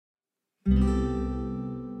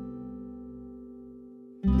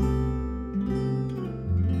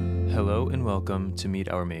Hello and welcome to Meet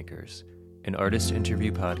Our Makers, an artist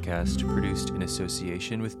interview podcast produced in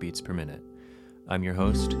association with Beats Per Minute. I'm your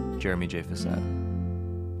host, Jeremy J. Fassett.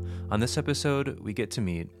 On this episode, we get to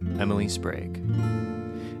meet Emily Sprague.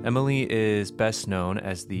 Emily is best known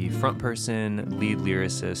as the frontperson, lead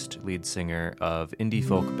lyricist, lead singer of indie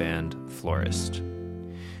folk band Florist.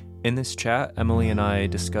 In this chat, Emily and I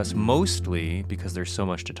discuss mostly, because there's so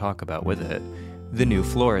much to talk about with it, the new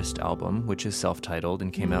Florist album, which is self-titled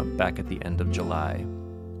and came out back at the end of July.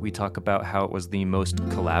 We talk about how it was the most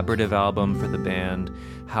collaborative album for the band,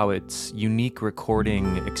 how its unique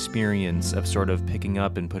recording experience of sort of picking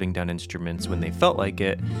up and putting down instruments when they felt like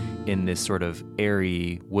it in this sort of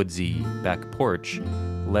airy, woodsy back porch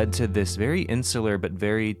led to this very insular but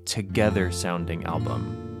very together-sounding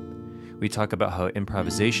album. We talk about how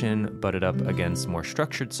improvisation butted up against more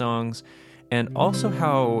structured songs, and also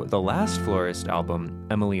how the last Florist album,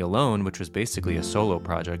 Emily Alone, which was basically a solo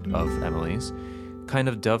project of Emily's, kind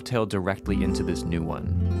of dovetailed directly into this new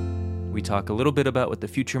one. We talk a little bit about what the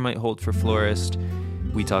future might hold for Florist.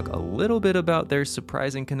 We talk a little bit about their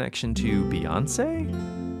surprising connection to Beyonce,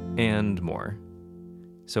 and more.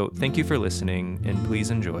 So thank you for listening, and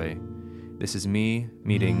please enjoy. This is me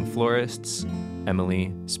meeting Florist's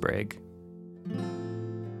Emily Sprague.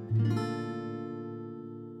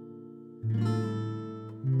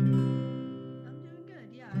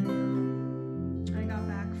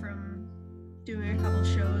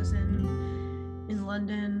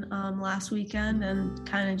 London last weekend, and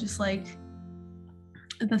kind of just like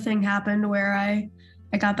the thing happened where I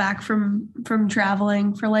got back from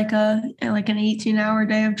traveling for like an 18-hour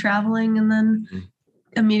day of traveling, and then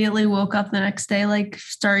immediately woke up the next day like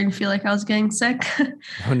starting to feel like I was getting sick.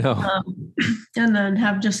 Oh no. And then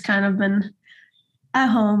have just kind of been at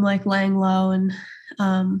home like laying low and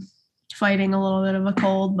fighting a little bit of a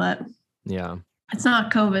cold, but yeah, it's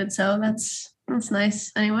not COVID, so that's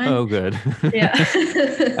nice anyway. Oh, good. Yeah.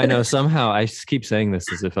 I know somehow I just keep saying this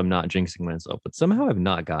as if I'm not jinxing myself, but somehow I've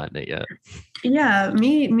not gotten it yet. Yeah,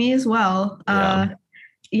 me as well. Yeah.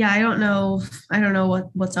 I don't know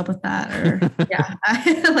what's up with that, or yeah.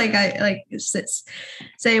 It's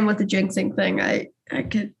same with the jinxing thing. I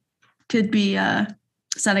could be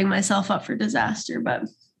setting myself up for disaster, but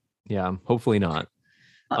yeah, hopefully not.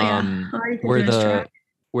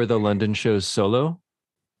 Were the London shows solo?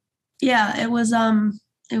 Yeah, it was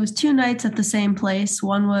 2 nights at the same place.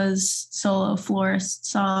 One was solo Florist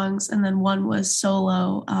songs, and then one was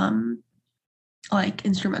solo like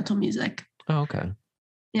instrumental music. Oh, okay.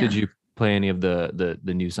 Yeah. Did you play any of the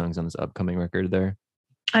new songs on this upcoming record there?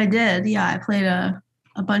 I did. Yeah, I played a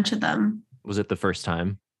bunch of them. Was it the first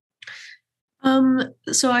time?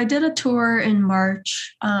 So I did a tour in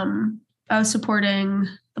March. I was supporting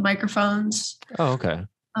the Microphones. Oh, okay.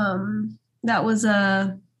 That was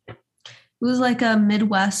it was like a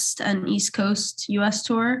Midwest and East Coast US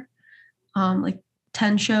tour, like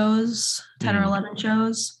 10 shows, 10 or 11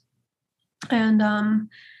 shows. And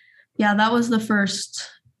yeah, that was the first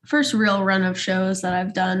real run of shows that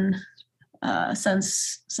I've done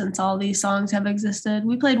since all these songs have existed.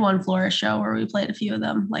 We played one Florist show where we played a few of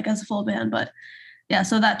them like as a full band, but yeah,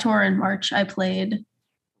 so that tour in March I played,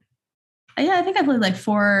 I think I played like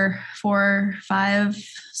four or five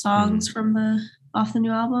songs from off the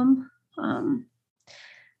new album.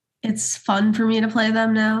 It's fun for me to play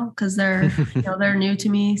them now because they're they're new to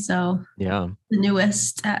me, so yeah, the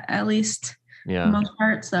newest at least, yeah, for the most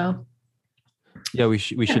part. So yeah, we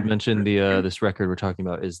should mention the this record we're talking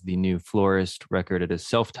about is the new Florist record. It is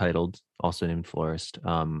self-titled, also named Florist,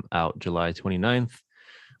 out July 29th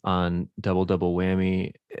on Double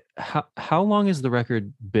Whammy. How long has the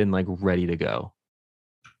record been like ready to go?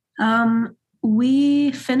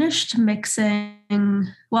 We finished mixing.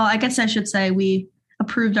 Well, I guess I should say we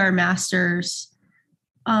approved our masters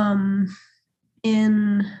in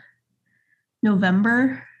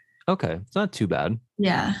November. Okay, it's not too bad.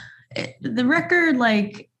 Yeah, the record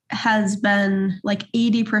has been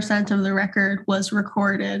 80% of the record was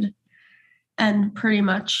recorded and pretty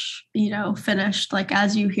much finished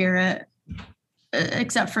as you hear it,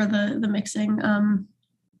 except for the mixing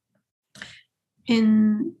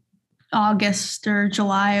in August or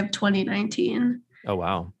July of 2019. Oh,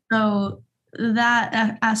 wow. So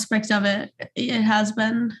that aspect of it has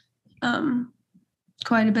been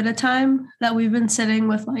quite a bit of time that we've been sitting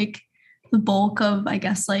with the bulk of, I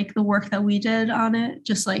guess, the work that we did on it,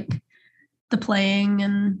 just the playing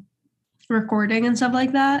and recording and stuff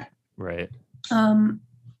like that. Right.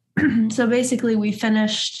 So basically we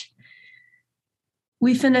finished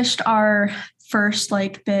our first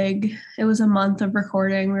big, it was a month of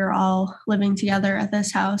recording. We were all living together at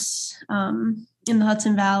this house. in the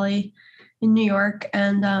Hudson Valley in New York.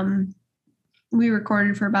 And we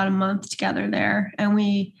recorded for about a month together there. And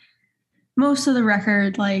most of the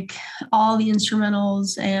record, like all the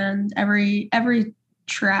instrumentals and every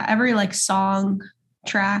track, every like song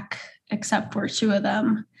track, except for two of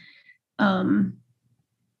them,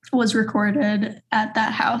 was recorded at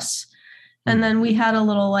that house. And then we had a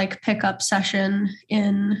little like pickup session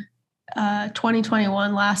in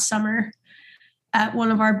 2021 last summer at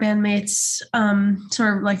one of our bandmates,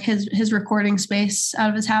 sort of like his recording space out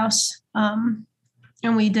of his house.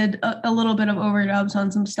 And we did a little bit of overdubs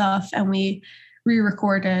on some stuff, and we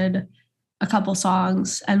re-recorded a couple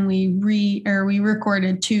songs, and we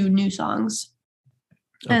recorded two new songs.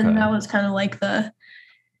 Okay. And that was kind of like the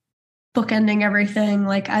bookending everything.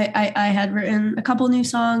 Like I had written a couple new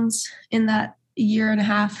songs in that year and a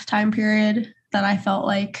half time period that I felt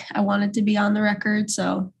like I wanted to be on the record.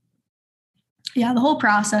 So yeah, the whole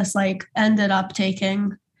process like ended up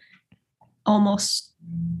taking almost,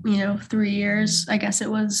 3 years. I guess it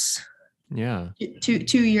was 2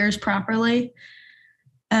 years properly.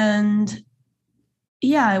 And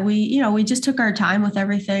yeah, we just took our time with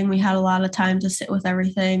everything. We had a lot of time to sit with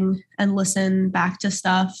everything and listen back to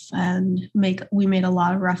stuff, and we made a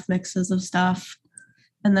lot of rough mixes of stuff.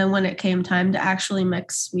 And then when it came time to actually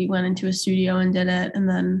mix, we went into a studio and did it. And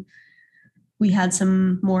then we had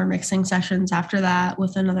some more mixing sessions after that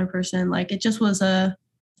with another person. Like it just was the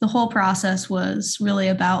whole process was really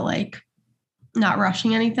about like not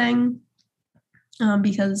rushing anything,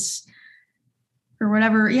 because for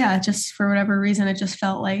whatever reason, it just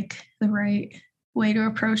felt like the right way to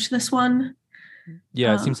approach this one.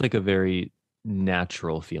 Yeah, it seems like a very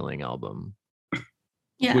natural feeling album.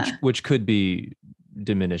 Yeah. Which could be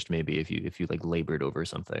diminished maybe if you like labored over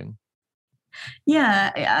something.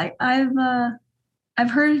 Yeah, I've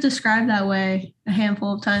heard it described that way a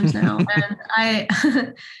handful of times now. And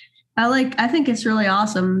I think it's really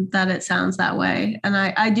awesome that it sounds that way. And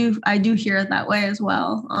I do hear it that way as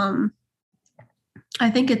well. I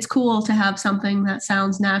think it's cool to have something that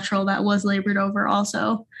sounds natural that was labored over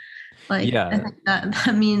also. Like, yeah. I think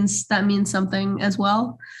that means something as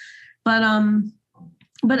well. But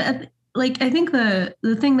like, I think the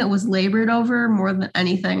thing that was labored over more than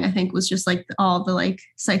anything, I think, was just like all the like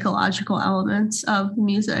psychological elements of the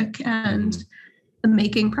music and the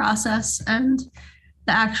making process and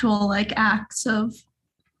the actual like acts of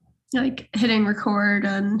like hitting record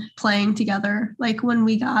and playing together. Like when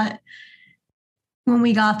we got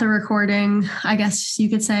the recording, I guess you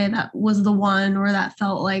could say that was the one where that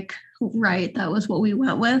felt like right. That was what we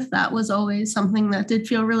went with. That was always something that did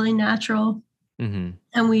feel really natural. Mm-hmm.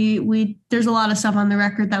 And we there's a lot of stuff on the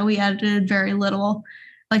record that we edited very little,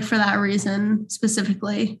 like for that reason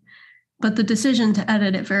specifically. But the decision to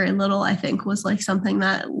edit it very little, I think, was like something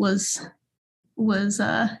that was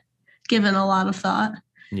given a lot of thought.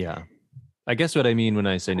 Yeah. I guess what I mean when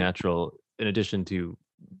I say natural, in addition to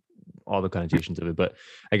all the connotations of it, but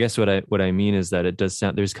I guess what I mean is that it does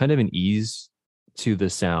sound, there's kind of an ease to the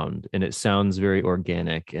sound, and it sounds very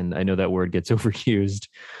organic. And I know that word gets overused,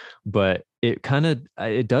 but it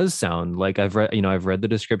does sound like I've read the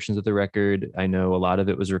descriptions of the record. I know a lot of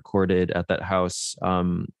it was recorded at that house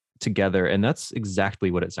together, and that's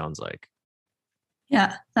exactly what it sounds like.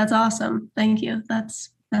 Yeah, that's awesome. Thank you. That's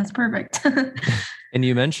perfect. And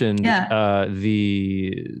you mentioned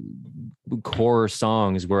the core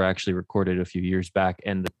songs were actually recorded a few years back,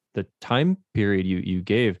 and the time period you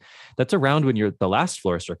gave, that's around when the last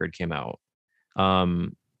Florist record came out.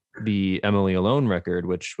 The Emily Alone record,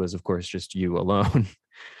 which was of course just you alone.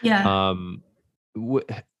 Yeah.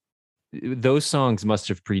 Those songs must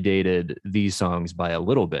have predated these songs by a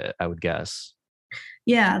little bit, I would guess.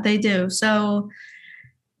 Yeah, they do. So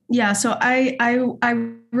yeah, so I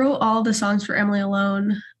wrote all the songs for Emily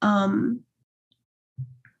Alone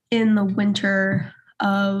in the winter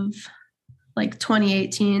of like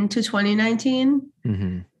 2018 to 2019.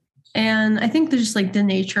 Mm-hmm. And I think just like the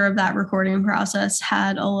nature of that recording process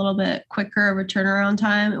had a little bit quicker of a turnaround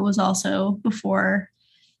time. It was also before,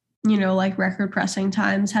 like record pressing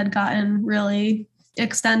times had gotten really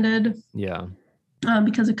extended. Yeah.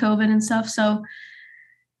 Because of COVID and stuff. So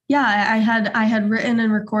yeah, I had written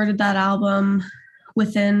and recorded that album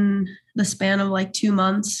within the span of like 2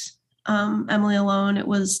 months. Emily Alone, it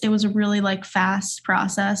was a really like fast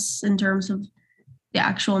process in terms of the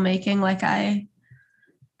actual making. Like I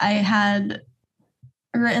had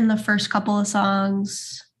written the first couple of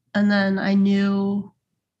songs, and then I knew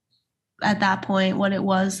at that point what it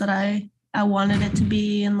was that I wanted it to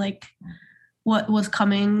be, and like what was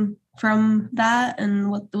coming from that, and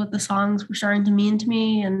what the songs were starting to mean to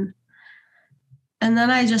me. And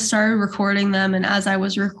then I just started recording them. And as I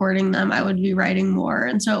was recording them, I would be writing more.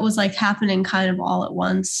 And so it was like happening kind of all at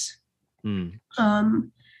once.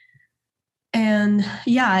 And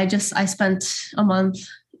yeah, I spent a month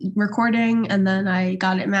recording, and then I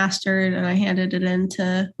got it mastered and I handed it in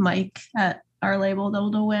to Mike at our label,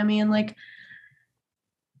 Double Whammy. And like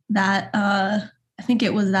that, I think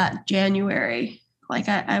it was that January, like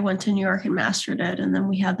I went to New York and mastered it, and then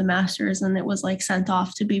we had the masters, and it was like sent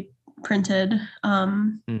off to be printed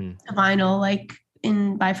to vinyl like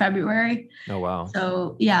by February. Oh wow.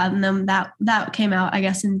 So yeah, and then that came out, I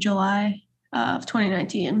guess, in July of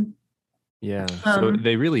 2019. Yeah. So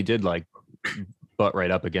they really did like butt right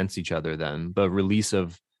up against each other then, the release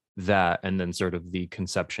of that and then sort of the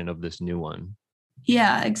conception of this new one.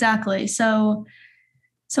 Yeah, exactly. So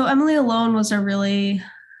Emily Alone was a really,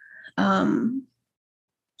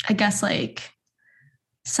 I guess, like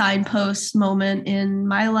signpost moment in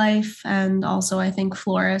my life, and also I think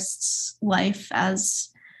Florist's life as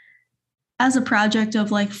a project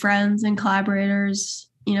of like friends and collaborators.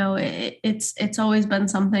 You know, it's always been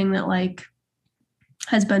something that like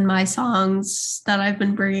has been my songs that I've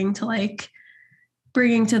been bringing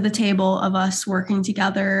to the table of us working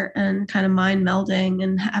together and kind of mind melding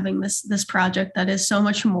and having this project that is so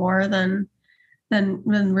much more than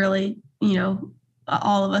really, you know,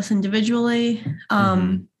 all of us individually.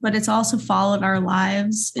 But it's also followed our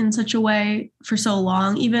lives in such a way for so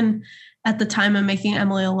long. Even at the time of making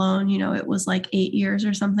Emily Alone, you know, it was like 8 years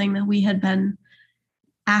or something that we had been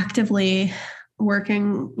actively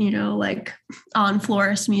working, you know, like on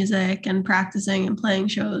Florist music and practicing and playing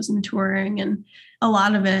shows and touring. And a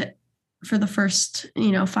lot of it for the first,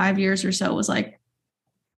 you know, 5 years or so was like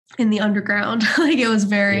in the underground. Like it was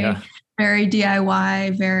very, very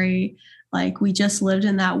DIY, very like we just lived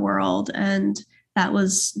in that world. And that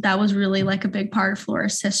was really like a big part of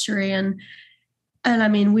Florist history. And I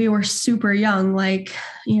mean, we were super young. Like,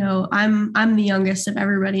 you know, I'm the youngest of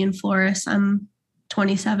everybody in Florist. I'm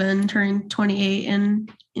 27, turning 28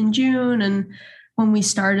 in June. And when we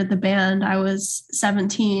started the band, I was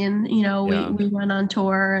 17. You know, we went on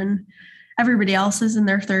tour, and everybody else is in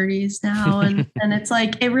their 30s now. And it's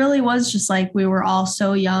like, it really was just like we were all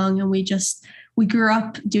so young, and we grew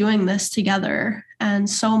up doing this together. And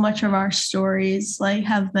so much of our stories like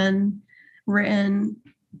have been written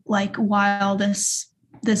like while this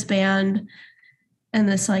band and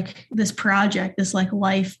this project, this like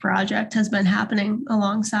life project has been happening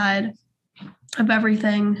alongside of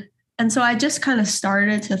everything. And so I just kind of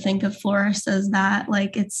started to think of Florist as that,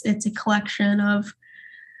 like it's a collection of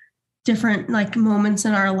different like moments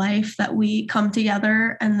in our life that we come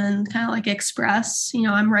together and then kind of like express. You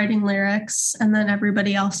know, I'm writing lyrics, and then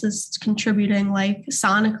everybody else is contributing like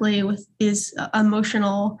sonically with these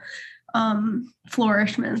emotional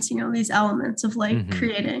flourishments, you know, these elements of like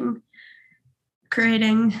creating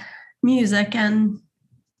music. And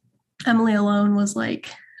Emily Alone was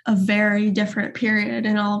like a very different period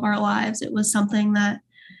in all of our lives. It was something that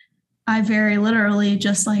I very literally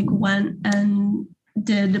just like went and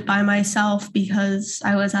did by myself, because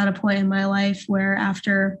I was at a point in my life where,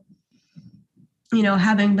 after, you know,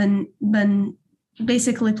 having been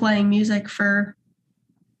basically playing music for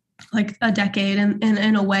like a decade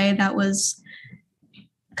in a way that was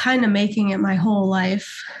kind of making it my whole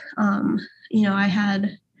life. You know, I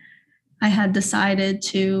had decided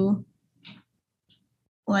to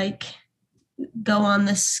like go on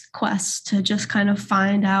this quest to just kind of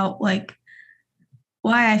find out like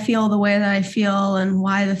why I feel the way that I feel and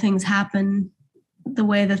why the things happen the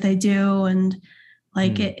way that they do. And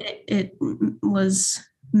like it was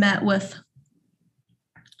met with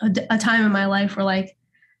a time in my life where like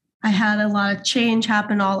I had a lot of change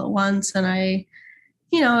happen all at once. And I,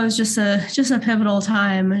 you know, it was just a pivotal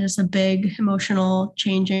time, just a big emotional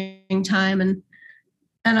changing time. And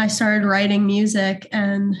I started writing music,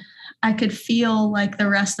 and I could feel like the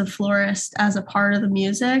rest of Florist as a part of the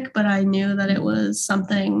music, but I knew that it was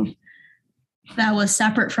something that was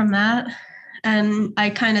separate from that. And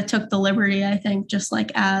I kind of took the liberty, I think, just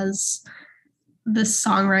like as this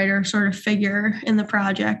songwriter sort of figure in the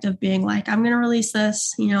project, of being like, I'm going to release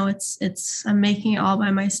this, you know, I'm making it all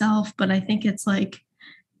by myself, but I think it's like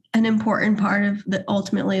an important part of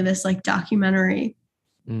ultimately this like documentary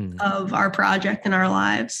of our project and our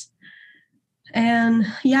lives. And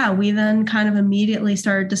yeah, we then kind of immediately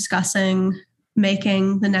started discussing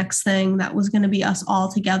making the next thing that was going to be us all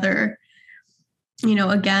together, you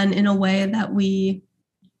know, again, in a way that we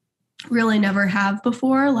really never have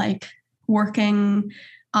before, like working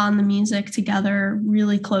on the music together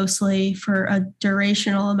really closely for a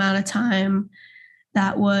durational amount of time.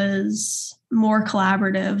 that was more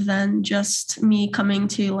collaborative than just me coming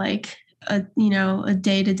to like a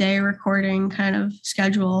day-to-day recording kind of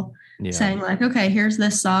schedule, saying like, okay, here's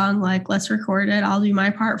this song, like let's record it. I'll do my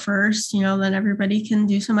part first, then everybody can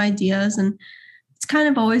do some ideas. And it's kind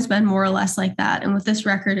of always been more or less like that. And with this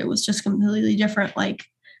record, it was just completely different. Like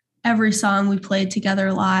every song we played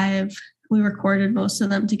together live. We recorded most of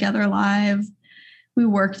them together live. We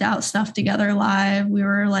worked out stuff together live. We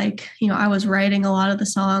were like, I was writing a lot of the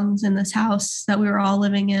songs in this house that we were all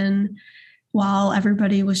living in while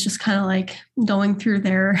everybody was just kind of like going through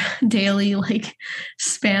their daily like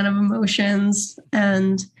span of emotions.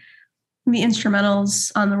 And the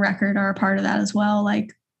instrumentals on the record are a part of that as well.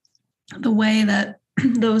 Like the way that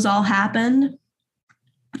those all happened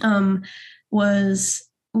was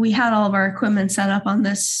we had all of our equipment set up on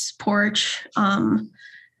this porch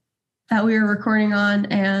that we were recording on,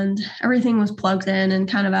 and everything was plugged in and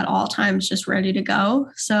kind of at all times just ready to go.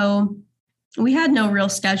 So we had no real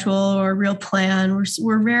schedule or real plan.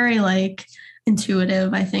 We're very like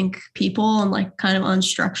intuitive, I think, people, and like kind of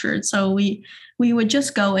unstructured. So we would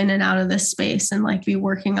just go in and out of this space and like be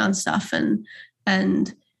working on stuff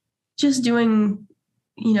and just doing,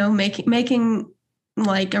 making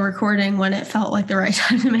like a recording when it felt like the right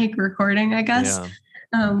time to make a recording, I guess.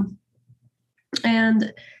 Yeah.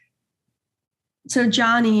 And so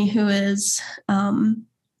Johnny, who is, one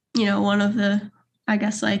of the, I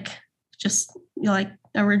guess, like just like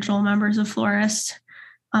original members of Florist,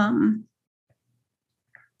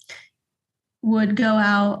 would go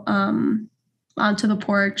out onto the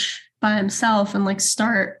porch by himself and like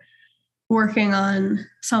start working on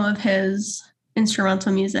some of his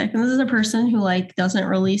instrumental music. And this is a person who like doesn't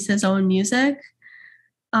release his own music.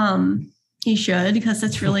 He should, because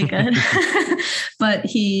it's really good. But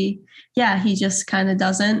he just kind of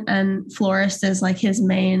doesn't. And Florist is like his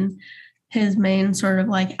main sort of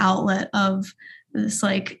like outlet of this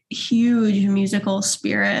like huge musical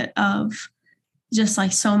spirit of just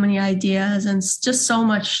like so many ideas and just so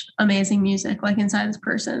much amazing music like inside this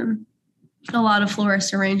person. A lot of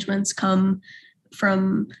Florist arrangements come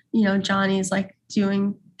from, Johnny's like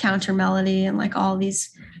doing counter melody and like all these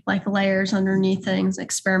like layers underneath things,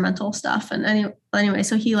 experimental stuff. And anyway,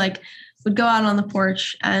 so he like would go out on the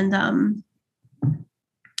porch and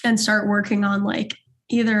start working on like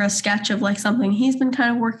either a sketch of like something he's been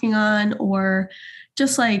kind of working on, or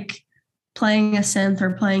just like playing a synth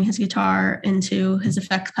or playing his guitar into his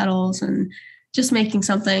effects pedals and just making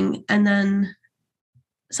something. And then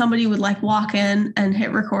somebody would like walk in and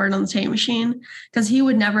hit record on the tape machine, because he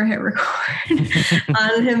would never hit record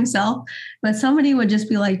on himself. But somebody would just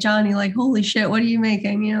be like, Johnny, like, holy shit, what are you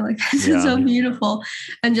making? Like, this is so beautiful.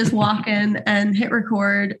 And just walk in and hit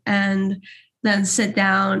record and then sit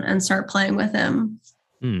down and start playing with him.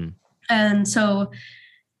 And so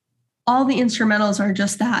all the instrumentals are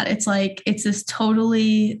just that. It's like, it's this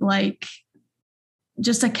totally like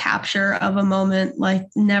just a capture of a moment, like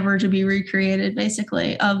never to be recreated,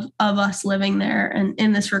 basically, of us living there and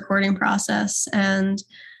in this recording process. And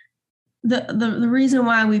the reason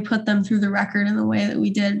why we put them through the record in the way that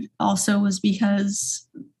we did also was because,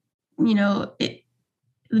 the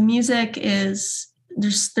music is,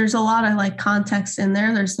 there's a lot of like context in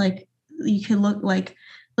there. There's like, you can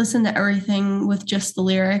listen to everything with just the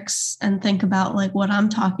lyrics and think about like what I'm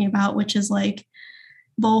talking about, which is like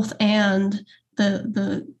both and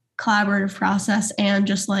the collaborative process and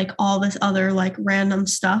just like all this other like random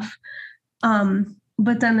stuff.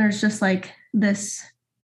 But then there's just like this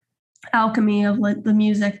alchemy of like the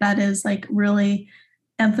music that is like really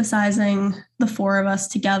emphasizing the four of us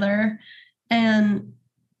together. And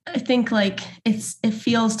I think like it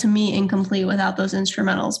feels to me incomplete without those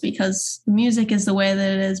instrumentals, because the music is the way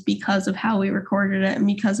that it is because of how we recorded it and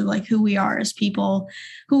because of like who we are as people,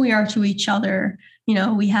 who we are to each other.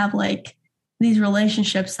 We have like these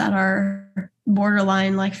relationships that are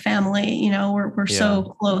borderline like family, we're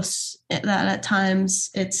so close that at times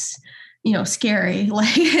it's, scary, like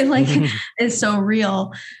it's so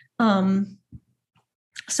real.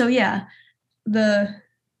 So yeah,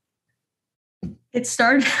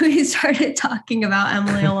 we started talking about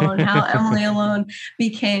Emily Alone, how Emily Alone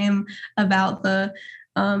became about the,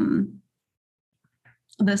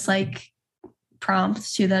 this like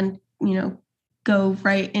prompt to then, go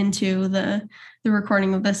right into the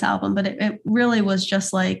recording of this album. But it really was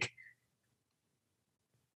just like,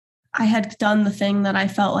 I had done the thing that I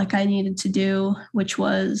felt like I needed to do, which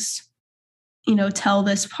was, tell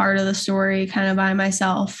this part of the story kind of by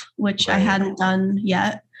myself, which I hadn't done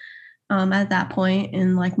yet at that point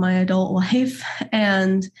in like my adult life.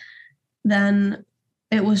 And then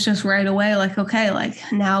it was just right away, like, okay, like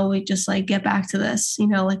now we just like get back to this,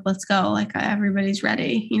 like, let's go. Like everybody's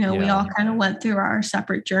ready. We all kind of went through our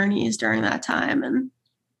separate journeys during that time and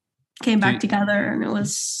came back together, and it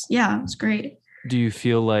was great. Do you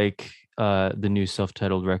feel like the new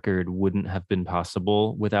self-titled record wouldn't have been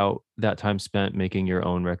possible without that time spent making your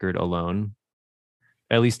own record alone?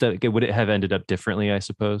 At least would it have ended up differently, I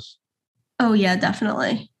suppose? Oh yeah,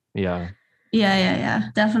 definitely. Yeah.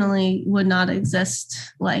 Definitely would not exist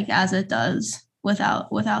like as it does without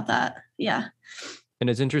that. Yeah. And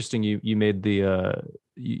it's interesting, you made the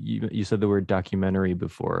you said the word documentary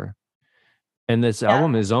before. And this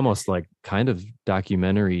album is almost like kind of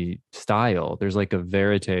documentary style. There's like a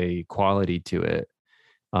verite quality to it.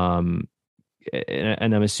 And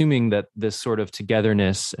I'm assuming that this sort of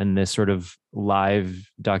togetherness and this sort of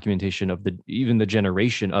live documentation of even the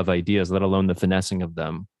generation of ideas, let alone the finessing of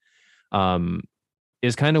them,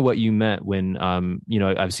 is kind of what you meant when,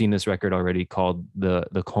 I've seen this record already called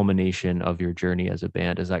the culmination of your journey as a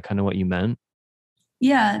band. Is that kind of what you meant?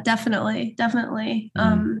 Yeah, definitely.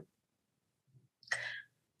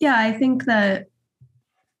 Yeah, I think that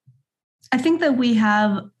we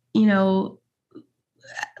have,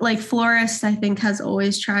 like Florist, I think, has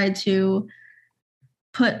always tried to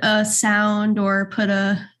put a sound or put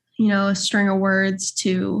a string of words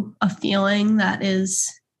to a feeling that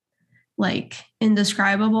is like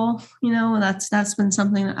indescribable. That's been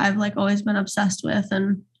something that I've like always been obsessed with,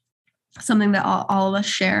 and something that all of us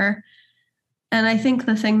share. And I think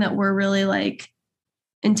the thing that we're really like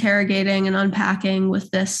interrogating and unpacking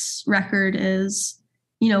with this record is,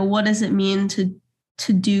 what does it mean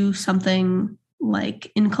to do something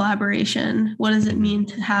like in collaboration? What does it mean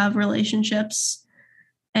to have relationships?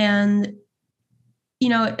 And,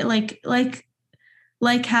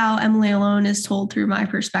 like how Emily Alone is told through my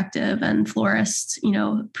perspective, and Florist,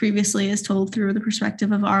 previously is told through the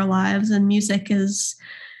perspective of our lives, and music is,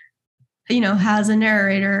 has a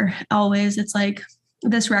narrator always. It's like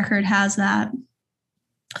this record has that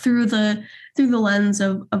through the lens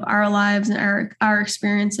of our lives and our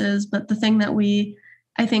experiences. But the thing that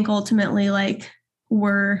I think ultimately like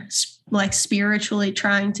were like spiritually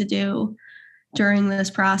trying to do during this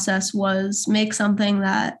process was make something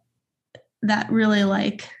that really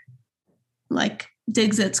like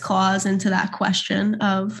digs its claws into that question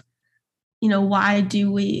of, why do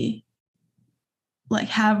we like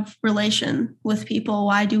have relation with people?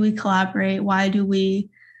 Why do we collaborate? Why do we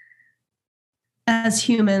as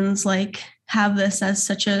humans like have this as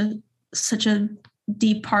such a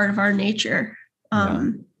deep part of our nature?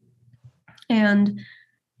 And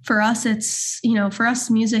for us, it's, for us,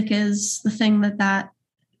 music is the thing that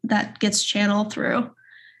gets channeled through.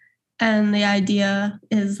 And the idea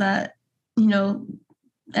is that,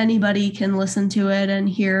 anybody can listen to it and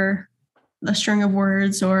hear a string of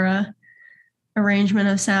words or a arrangement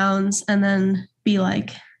of sounds and then be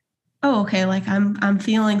like, oh, okay, like I'm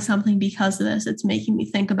feeling something because of this. It's making me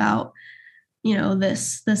think about,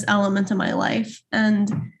 this element of my life.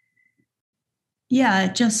 And yeah,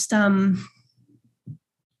 it just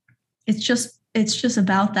it's just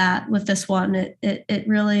about that with this one. It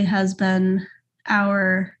really has been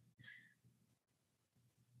our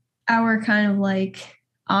kind of like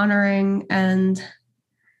honoring and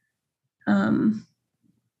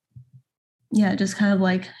just kind of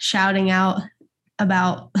like shouting out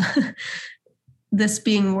about this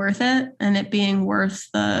being worth it, and it being worth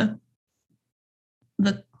the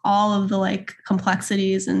all of the like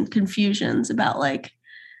complexities and confusions about like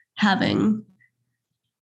having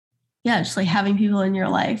just like having people in your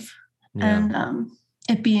life. And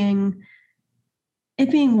it being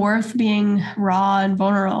worth being raw and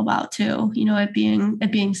vulnerable about too, it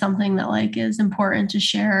being something that like is important to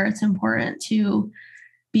share. It's important to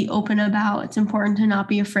be open about. It's important to not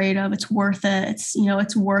be afraid of. It's worth it. It's,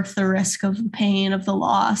 it's worth the risk of the pain, of the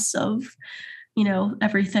loss, of,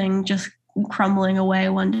 everything just crumbling away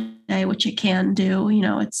one day, which it can do.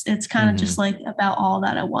 It's kind of just like about all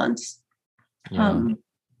that at once.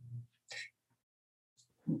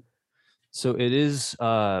 So it is,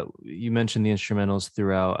 you mentioned the instrumentals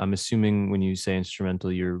throughout. I'm assuming when you say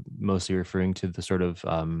instrumental, you're mostly referring to the sort of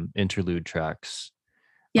interlude tracks.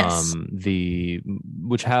 Yes.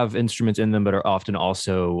 Which have instruments in them, but are often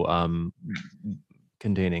also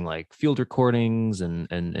containing like field recordings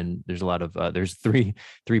and there's a lot of there's three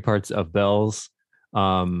parts of bells.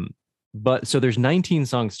 But so there's 19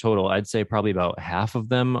 songs total. I'd say probably about half of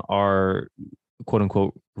them are quote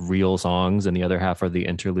unquote real songs, and the other half are the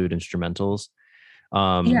interlude instrumentals.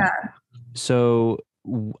 So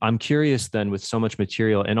I'm curious then, with so much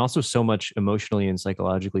material and also so much emotionally and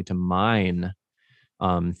psychologically to mine,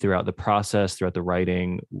 throughout the process, throughout the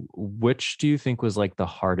writing, which do you think was like the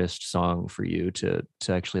hardest song for you to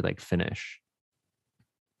actually like finish?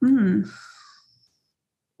 Hmm.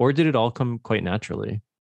 Or did it all come quite naturally?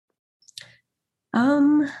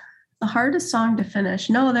 The hardest song to finish.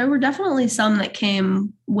 No, there were definitely some that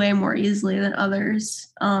came way more easily than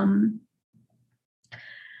others. And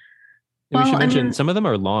we should Well, I mention mean, some of them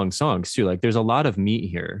are long songs too. Like there's a lot of meat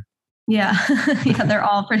here. yeah, yeah, they're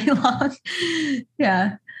all pretty long.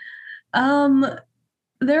 Yeah. Um,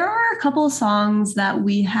 there are a couple of songs that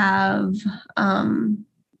we have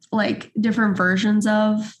like different versions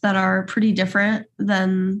of that are pretty different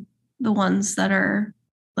than the ones that are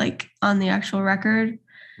like on the actual record.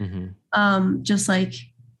 Just like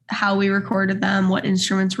how we recorded them, what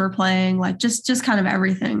instruments we're playing, like just kind of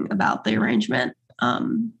everything about the arrangement.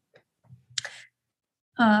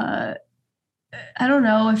 I don't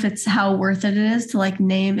know if it's how worth it is to like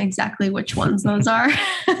name exactly which ones those are.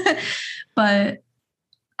 But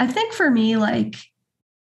I think for me,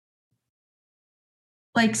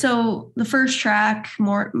 so the first track,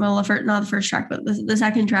 not the first track, but the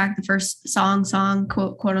second track, the first song,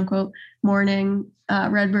 quote unquote, Morning,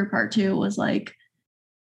 Redbird Part 2 was like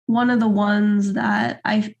one of the ones that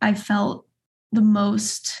I felt the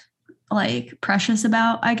most like precious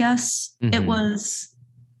about, I guess. It was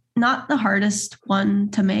not the hardest one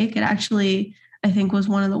to make. It actually, I think, was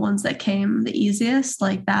one of the ones that came the easiest.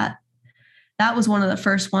 Like that was one of the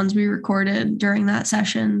first ones we recorded during that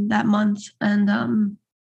session that month. And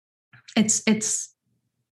it's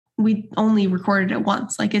we only recorded it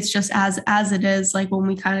once. Like it's just as it is, like when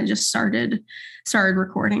we kind of just started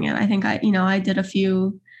recording it. I think I did a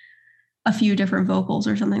few different vocals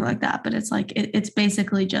or something like that, but it's like it's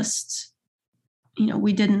basically just,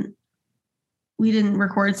 we didn't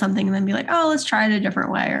record something and then be like, oh, let's try it a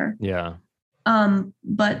different way. Or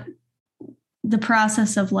but the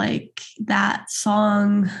process of like that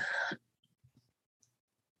song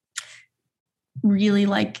really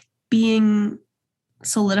like being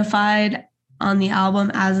solidified on the album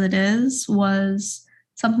as it is was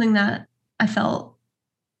something that I felt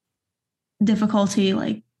difficulty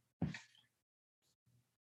like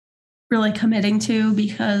really committing to,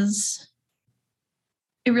 because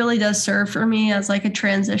it really does serve for me as like a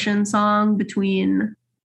transition song between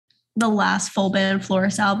the last full band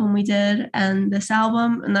Florist album we did and this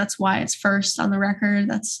album. And that's why it's first on the record.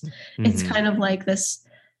 It's kind of like this,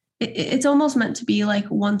 it's almost meant to be like,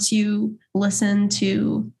 once you listen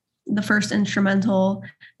to the first instrumental,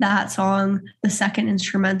 that song, the second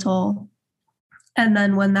instrumental, and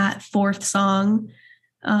then when that fourth song,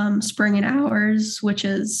 Spring and Hours, which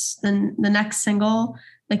is the next single,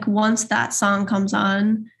 like once that song comes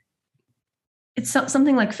on, it's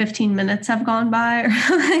something like 15 minutes have gone by or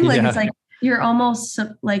something. Like it's like you're almost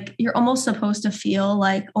supposed to feel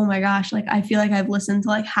like, oh my gosh, like I feel like I've listened to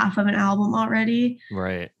like half of an album already.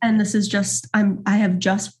 Right. And this is just I have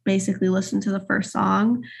just basically listened to the first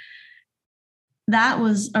song. That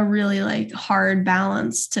was a really like hard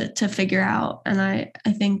balance to figure out. And I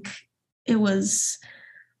think it was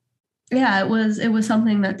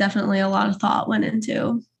something that definitely a lot of thought went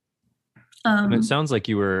into. And it sounds like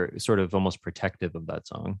you were sort of almost protective of that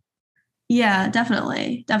song. Yeah,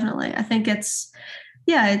 definitely. I think it's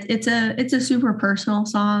a super personal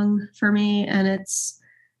song for me, and it's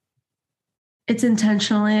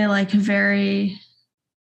intentionally like very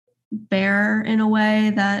bare in a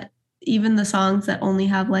way that even the songs that only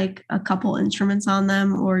have like a couple instruments on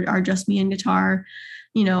them or are just me and guitar,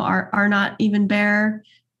 are not even bare.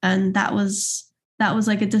 And that was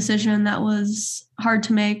like a decision that was hard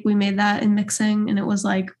to make. We made that in mixing, and it was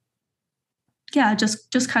like, yeah,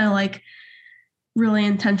 just kind of like really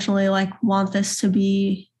intentionally like want this to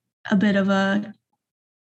be a bit of a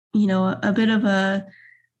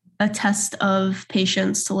test of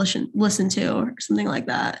patience to listen to or something like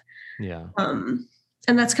that. Yeah.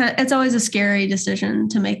 And that's it's always a scary decision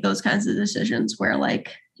to make those kinds of decisions where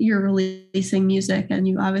like you're releasing music and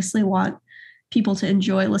you obviously want people to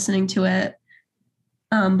enjoy listening to it.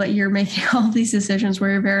 But you're making all these decisions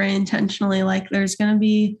where you're very intentionally like, there's going to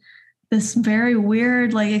be this very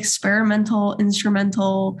weird, like experimental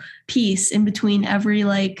instrumental piece in between every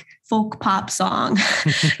like folk pop song.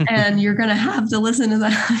 And you're going to have to listen to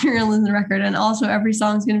that. You're going to listen to the record. And also every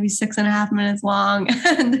song is going to be 6.5 minutes long.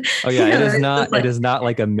 And oh yeah, it is not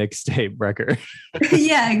like a mixtape record.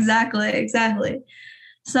 Yeah, exactly.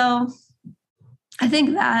 So I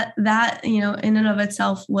think that in and of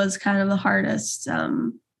itself was kind of the hardest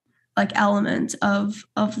like element of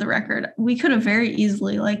the record. We could have very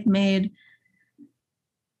easily like made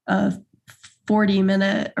a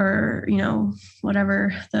 40-minute or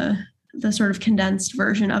whatever the the sort of condensed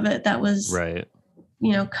version of it that was right.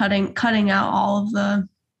 Cutting out all of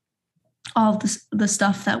the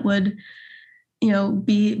stuff that would,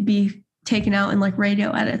 be taken out in like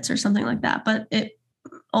radio edits or something like that. But it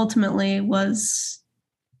ultimately was,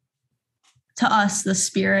 to us, the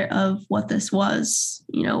spirit of what this was,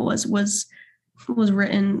 was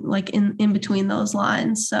written like in between those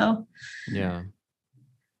lines. So yeah.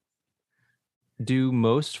 Do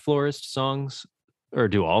most Florist songs, or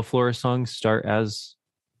do all Florist songs, start as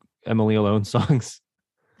Emily Alone songs?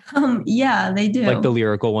 Yeah, they do. Like the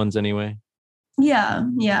lyrical ones anyway. Yeah.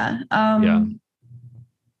 Yeah.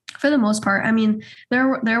 For the most part. I mean, there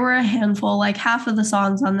were a handful, like half of the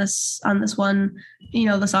songs on this one,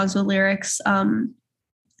 the songs with lyrics,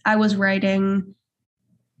 I was writing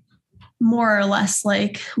more or less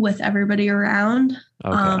like with everybody around.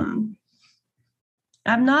 Okay.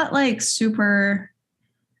 I'm not like super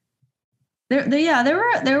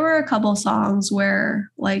there were a couple songs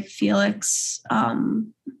where like Felix,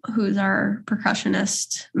 who's our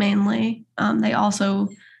percussionist mainly, they also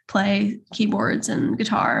play keyboards and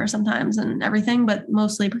guitar sometimes and everything, but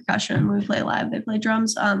mostly percussion. When we play live, they play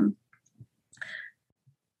drums.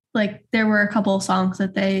 Like there were a couple of songs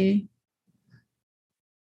that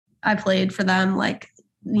I played for them, like,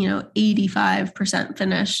 85%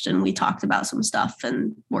 finished, and we talked about some stuff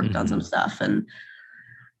and worked on some stuff and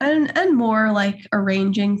more like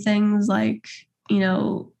arranging things, like,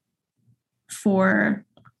 for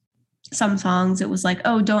some songs it was like,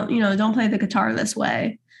 oh, don't play the guitar this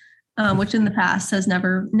way, which in the past has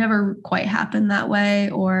never quite happened that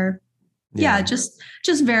way. Or just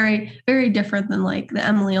very, very different than like the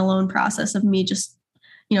Emily Alone process of me just,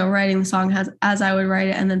 writing the song as I would write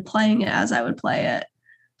it and then playing it as I would play it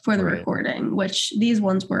for the recording, which these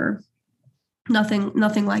ones were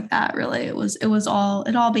nothing like that really. It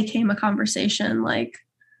all became a conversation, like,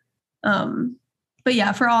 but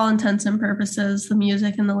yeah, for all intents and purposes, the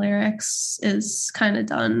music and the lyrics is kind of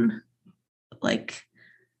done like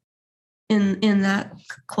in that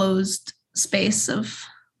closed space of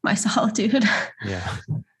my solitude. Yeah.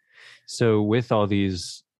 So with all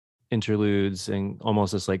these interludes and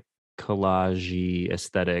almost this like collage-y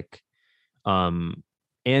aesthetic,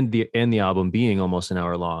 and the album being almost an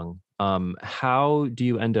hour long, how do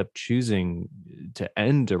you end up choosing to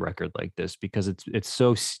end a record like this? Because it's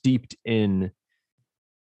so steeped in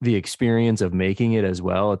the experience of making it as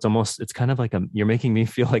well. It's kind of like you're making me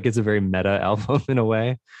feel like it's a very meta album in a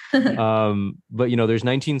way. But there's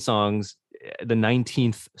 19 songs. The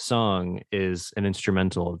 19th song is an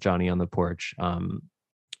instrumental, Johnny on the Porch.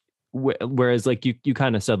 Whereas like you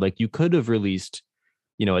kind of said, like you could have released,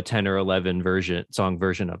 a 10 or 11 song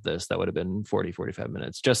version of this that would have been 40-45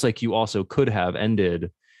 minutes, just like you also could have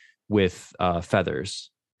ended with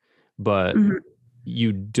Feathers, but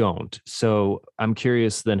you don't. So I'm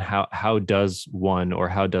curious then, how does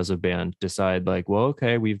a band decide, like, well,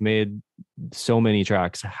 okay, we've made so many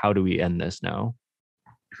tracks, how do we end this now?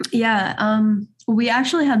 Yeah, we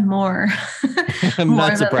actually had more. I'm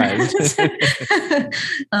not surprised.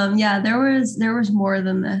 Yeah, there was more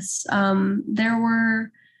than this. There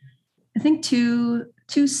were, I think, two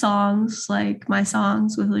songs, like my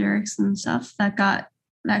songs with lyrics and stuff, that got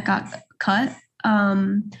cut.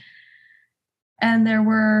 And there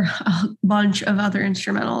were a bunch of other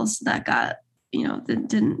instrumentals that got, that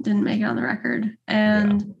didn't make it on the record.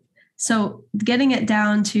 And so getting it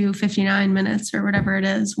down to 59 minutes or whatever it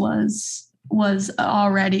is was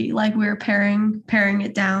already like we were paring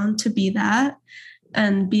it down to be that.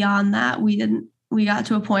 And beyond that, we got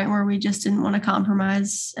to a point where we just didn't want to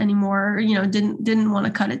compromise anymore, didn't want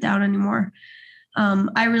to cut it down anymore.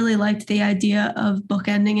 I really liked the idea of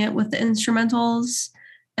bookending it with the instrumentals.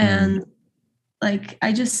 And like,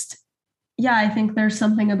 I think there's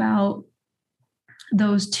something about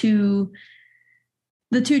those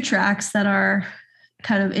the two tracks that are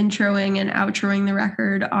kind of introing and outroing the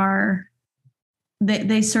record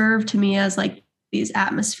they serve to me as like these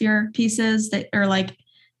atmosphere pieces that are like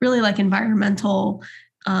really like environmental,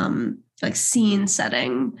 like scene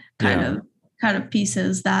setting kind of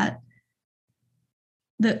pieces, that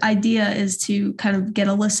the idea is to kind of get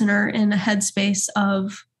a listener in a headspace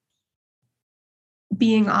of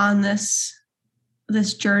being on this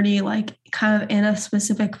journey, like kind of in a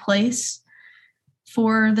specific place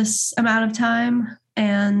for this amount of time.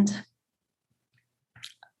 And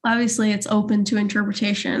obviously it's open to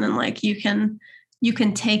interpretation, and like you can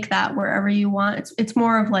take that wherever you want. It's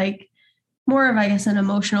more of I guess an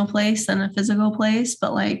emotional place than a physical place,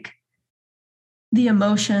 but like the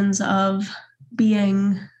emotions of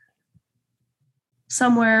being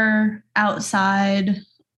somewhere outside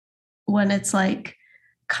when it's like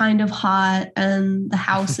kind of hot and the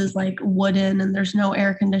house is like wooden and there's no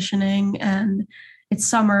air conditioning and it's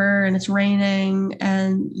summer and it's raining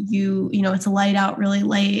and it's light out really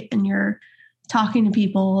late and you're talking to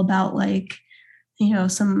people about like,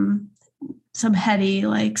 some heady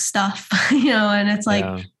like stuff, and it's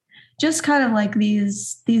like just kind of like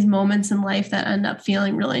these moments in life that end up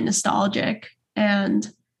feeling really nostalgic. And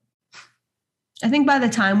I think by the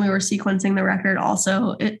time we were sequencing the record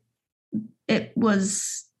also,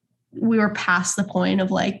 we were past the point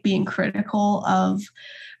of like being critical of,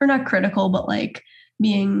 or not critical, but like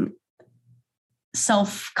being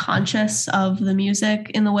self-conscious of the music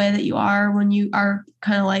in the way that you are when you are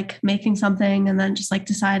kind of like making something and then just like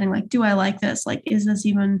deciding like, do I like this? Like, is this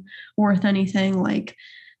even worth anything? Like,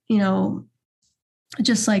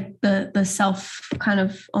 just like the self kind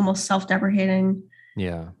of almost self-deprecating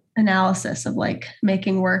analysis of like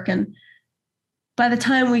making work. And by the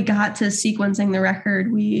time we got to sequencing the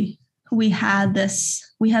record, we had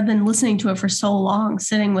been listening to it for so long,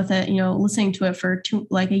 sitting with it, listening to it for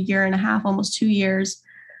a year and a half, almost 2 years,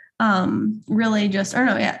 over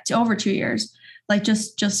 2 years, like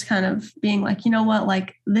just kind of being like, you know what,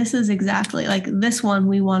 like this is exactly like this one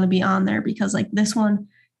we want to be on there because like this one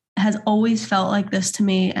has always felt like this to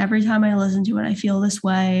me. Every time I listen to it, I feel this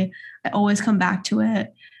way. I always come back to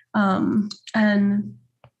it. And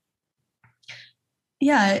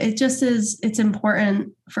yeah, it just is, it's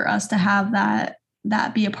important for us to have that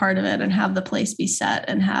be a part of it and have the place be set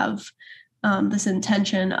and have this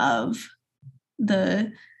intention of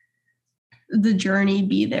the journey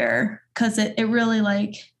be there. Cause it really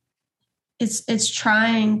like, it's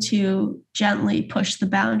trying to gently push the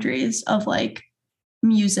boundaries of like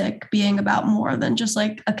music being about more than just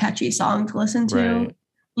like a catchy song to listen to, right.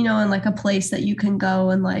 And like a place that you can go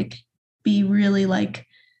and like be really like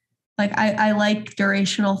I like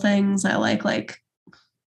durational things. I like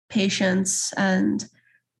patience and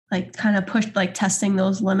like kind of push, like testing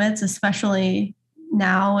those limits, especially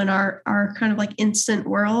now in our kind of like instant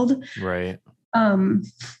world. Right.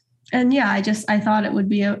 And yeah, I thought it would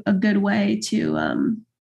be a good way to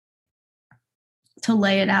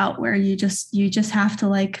lay it out where you just have to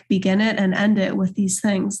like begin it and end it with these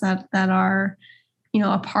things that are,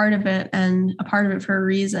 a part of it and a part of it for a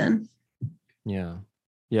reason. Yeah.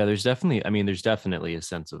 Yeah. There's definitely a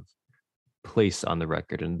sense of place on the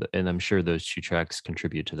record. And I'm sure those 2 tracks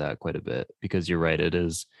contribute to that quite a bit because you're right. It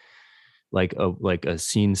is like a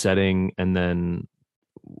scene setting. And then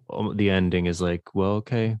the ending is like, well,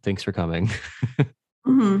 okay, thanks for coming.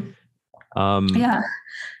 Mm-hmm. Yeah.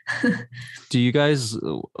 Do you guys,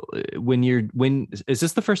 when is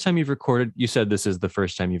this the first time you've recorded? You said this is the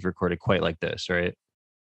first time you've recorded quite like this, right?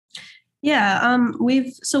 Yeah.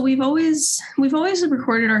 We've always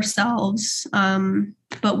recorded ourselves.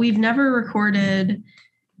 But we've never recorded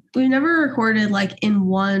like in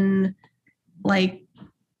one like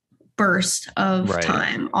burst of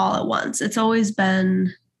time all at once. It's always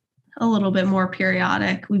been a little bit more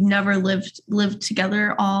periodic. We've never lived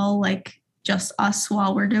together all like just us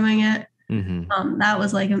while we're doing it. Mm-hmm. That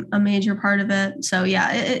was like a major part of it. So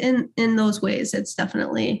yeah, in those ways, it's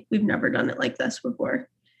definitely, we've never done it like this before.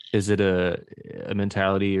 Is it a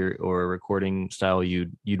mentality or a recording style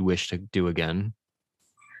you'd wish to do again?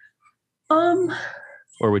 Or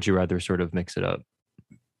would you rather sort of mix it up?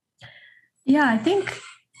 Yeah, I think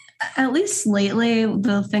at least lately,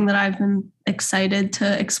 the thing that I've been excited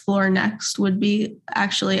to explore next would be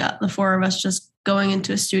actually the 4 of us just going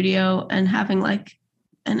into a studio and having like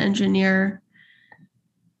an engineer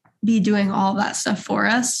be doing all that stuff for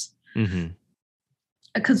us. Mm-hmm.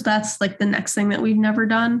 Because that's like the next thing that we've never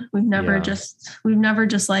done. We've never just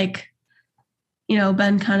like,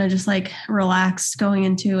 been kind of just like relaxed going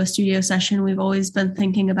into a studio session. We've always been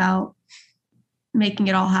thinking about making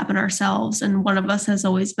it all happen ourselves. And one of us has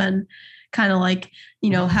always been kind of like,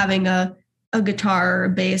 having a guitar or a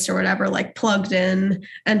bass or whatever, like plugged in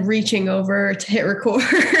and reaching over to hit record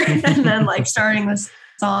and then like starting this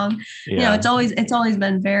song. Yeah. It's always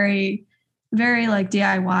been very, very like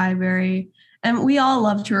DIY, and we all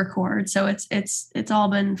love to record. So it's all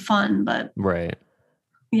been fun, but right.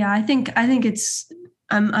 Yeah, I think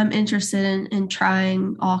I'm interested in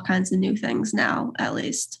trying all kinds of new things now, at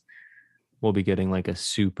least. We'll be getting like a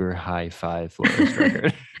super hi-fi Florist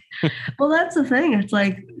record. Well, that's the thing. It's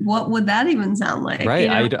like, what would that even sound like? Right.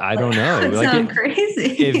 I don't know. It like sound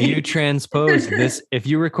crazy. If you transpose this, if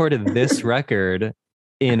you recorded this record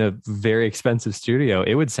in a very expensive studio,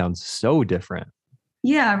 it would sound so different.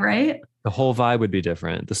 Yeah. Right. The whole vibe would be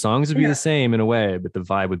different. The songs would be the same in a way, but the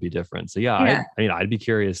vibe would be different. So yeah. I'd be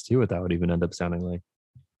curious too what that would even end up sounding like.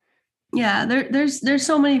 there's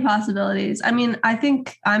so many possibilities. I mean, I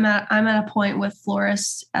think I'm at a point with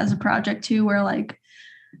Florist as a project too, where like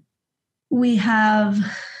we've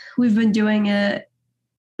been doing it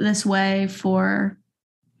this way for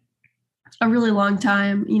a really long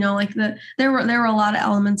time. You know, like there were a lot of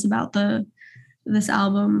elements about this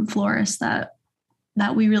album Florist that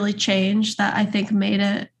we really changed, that I think made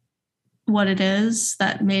it what it is,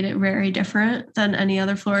 that made it very different than any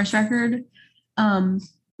other Florist record.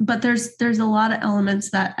 But there's a lot of elements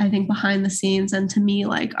that I think behind the scenes and to me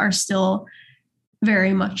like are still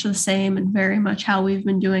very much the same and very much how we've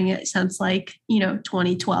been doing it since like,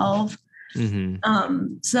 2012.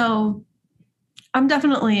 So I'm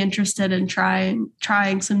definitely interested in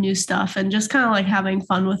trying some new stuff and just kind of like having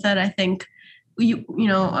fun with it. I think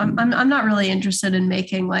I'm not really interested in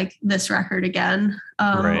making like this record again,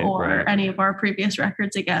 or any of our previous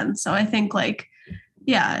records again. So I think like,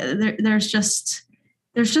 yeah, there's just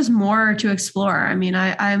more to explore. I mean,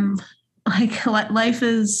 I'm like, life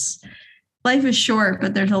is short,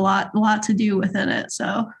 but there's a lot to do within it.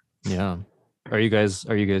 So yeah. Are you guys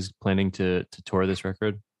planning to tour this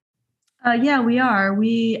record? Yeah, we are.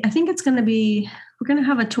 I think we're going to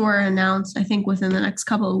have a tour announced, I think within the next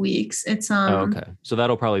couple of weeks. It's okay. So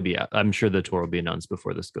that'll probably be, I'm sure the tour will be announced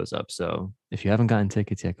before this goes up. So if you haven't gotten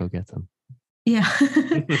tickets yet, go get them. Yeah.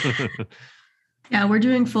 Yeah, we're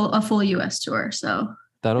doing a full US tour. So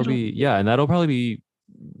that'll probably be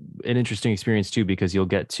an interesting experience too, because you'll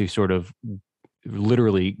get to sort of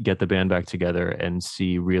literally get the band back together and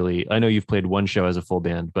see really, I know you've played one show as a full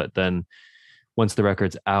band, but then once the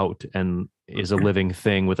record's out and is a living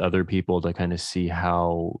thing with other people, to kind of see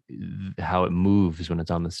how it moves when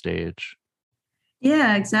it's on the stage.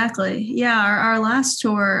 Yeah, exactly. Yeah. Our last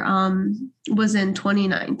tour was in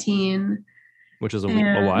 2019. Which is a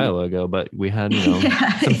while ago, but we had, some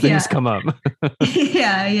things come up.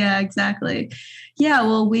 Yeah, exactly. Yeah,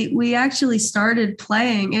 well, we actually started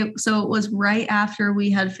playing it. So it was right after we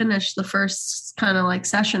had finished the first kind of like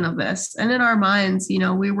session of this. And in our minds,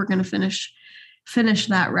 we were going to finish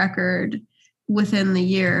that record within the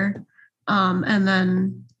year. And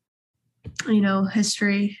then,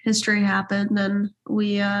 history happened and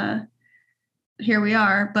we, here we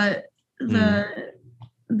are. But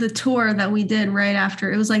the tour that we did right after,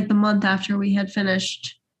 it was like the month after we had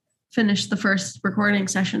finished the first recording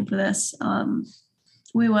session for this,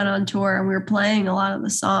 we went on tour and we were playing a lot of the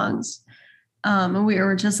songs, and we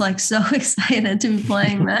were just like so excited to be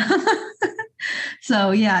playing them.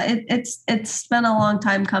 So yeah, it's been a long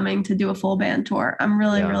time coming to do a full band tour. I'm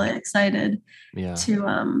really excited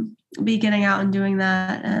to be getting out and doing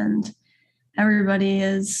that, and everybody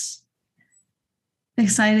is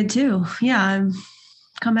excited too. Yeah,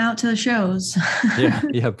 come out to the shows.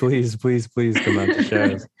 yeah, please come out to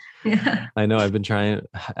shows. Yeah, I know. I've been trying.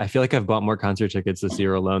 I feel like I've bought more concert tickets this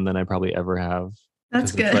year alone than I probably ever have.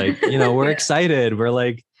 That's good. It's like, we're excited. We're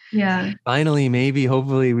like, yeah, finally, maybe,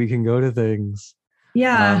 hopefully we can go to things.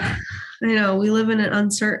 Yeah. I know we live in an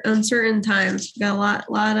uncertain times. We got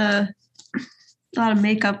a lot of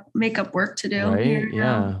makeup work to do. Right. Here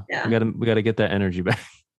Yeah. We gotta get that energy back.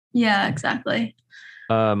 Yeah, exactly.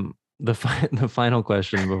 The final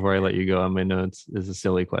question before I let you go on my notes is a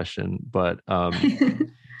silly question, but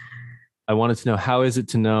I wanted to know, how is it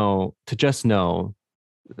to just know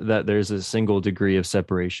that there's a single degree of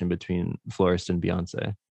separation between Florist and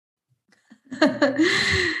Beyonce?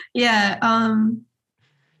 Yeah.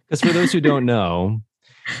 Because for those who don't know,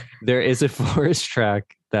 there is a Florist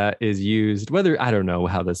track that is used, I don't know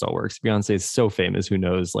how this all works. Beyonce is so famous, who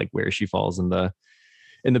knows like where she falls in the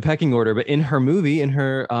pecking order, but in her movie,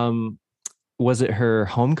 was it her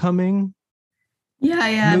Homecoming?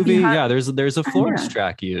 Yeah. Movie? Yeah, there's a Florist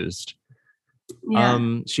track used.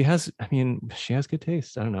 Yeah. She has good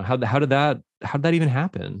taste. I don't know. How did that even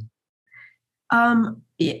happen?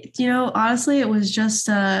 Honestly, it was just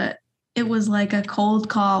it was like a cold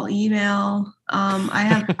call email.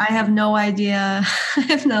 I have no idea. I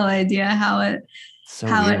have no idea how it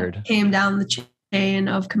it came down the chain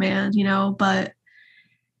of command, but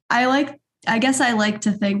I guess I like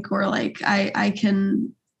to think, or like I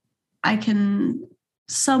can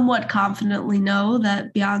somewhat confidently know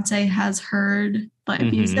that Beyonce has heard my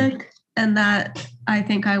music, and that I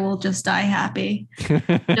think I will just die happy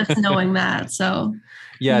just knowing that. So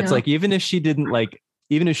yeah, it's like, even if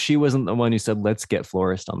she wasn't the one who said, let's get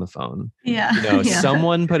Florist on the phone. Yeah.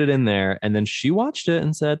 Someone put it in there and then she watched it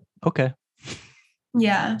and said, okay.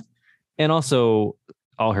 Yeah. And also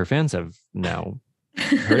all her fans have now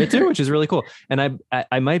heard it too, which is really cool. And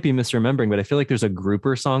I might be misremembering, but I feel like there's a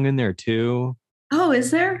grouper song in there too. Oh,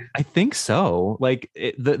 is there? I think so. Like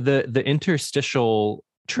the interstitial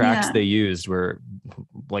tracks Yeah. they used were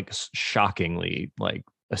like shockingly like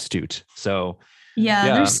astute. So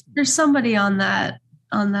Yeah, there's somebody on that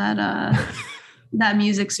that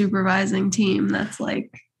music supervising team that's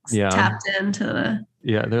like yeah, tapped into the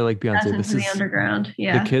they're like, Beyonce, into this the is underground. the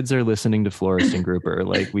Yeah. kids are listening to Florist and Grouper.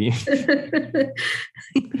 Like we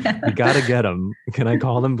Yeah. we gotta get them. Can I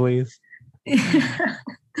call them, please?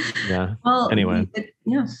 Yeah. Well, Anyway. it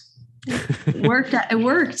worked. It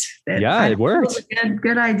worked. It worked. It was a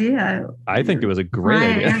good idea. I think it was a great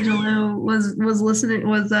Maya idea. Angelou was listening,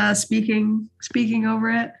 was speaking over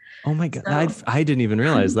it. Oh my God. So- I didn't even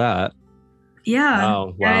realize that. Yeah.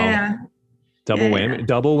 Wow. Yeah. Double whammy.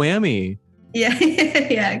 Double whammy Yeah.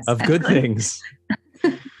 Yeah. Exactly. of good things.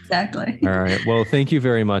 Exactly. All right. Well, thank you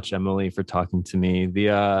very much, Emily, for talking to me.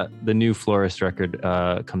 The new Florist record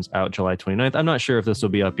comes out July 29th. I'm not sure if this will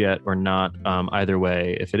be up yet or not. Either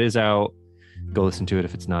way, if it is out, go listen to it.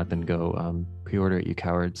 If it's not, then go pre-order it, you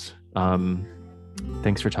cowards.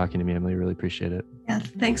 Thanks for talking to me, Emily. Really appreciate it. Yeah.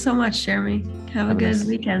 Thanks so much, Jeremy. Have a good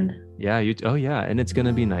weekend. Yeah. Oh yeah. And it's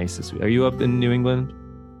gonna be nice this week. Are you up in New England?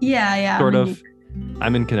 Yeah. Sort of.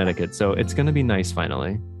 I'm in Connecticut, so it's gonna be nice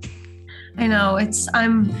finally. I know it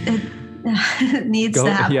needs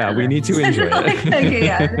to happen. Yeah, we need to enjoy it.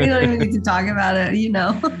 Yeah, we don't even need to talk about it. We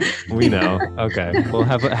know. Okay. Well,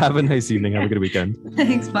 have a nice evening. Have a good weekend.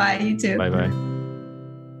 Thanks. Bye. You too. Bye bye.